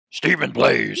Steven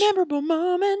Blaze. Memorable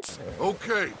moments.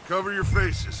 Okay, cover your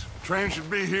faces. Train should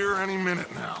be here any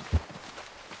minute now.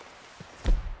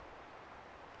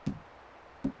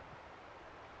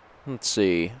 Let's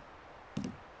see.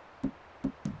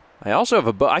 I also have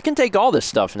a bow. I can take all this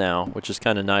stuff now, which is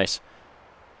kind of nice.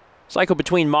 Cycle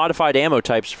between modified ammo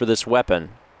types for this weapon.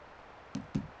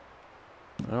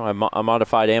 I don't have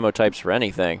modified ammo types for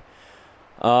anything.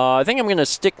 I think I'm going to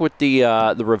stick with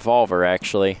the revolver,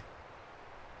 actually.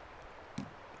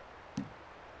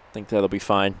 I think that'll be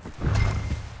fine.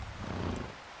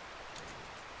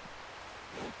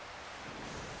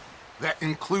 That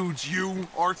includes you,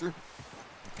 Arthur?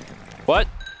 What?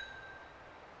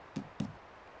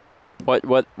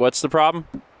 What's the problem?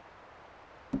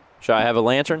 Should I have a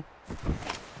lantern?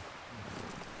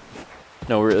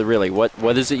 No, really.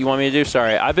 What is it you want me to do?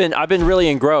 Sorry, I've been really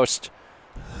engrossed.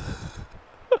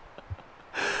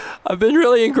 I've been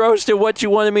really engrossed in what you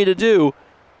wanted me to do.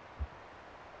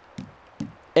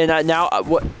 And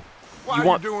what? Why are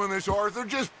you doing this, Arthur?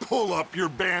 Just pull up your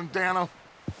bandana.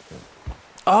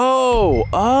 Oh,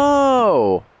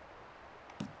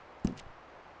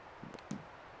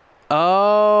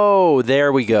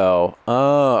 there we go.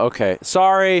 Oh, okay.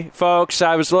 Sorry, folks.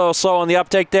 I was a little slow on the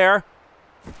uptake there.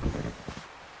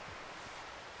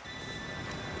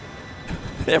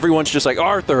 Everyone's just like,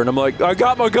 Arthur, and I'm like, I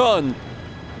got my gun.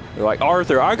 They're like,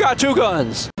 Arthur, I got 2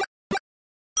 guns.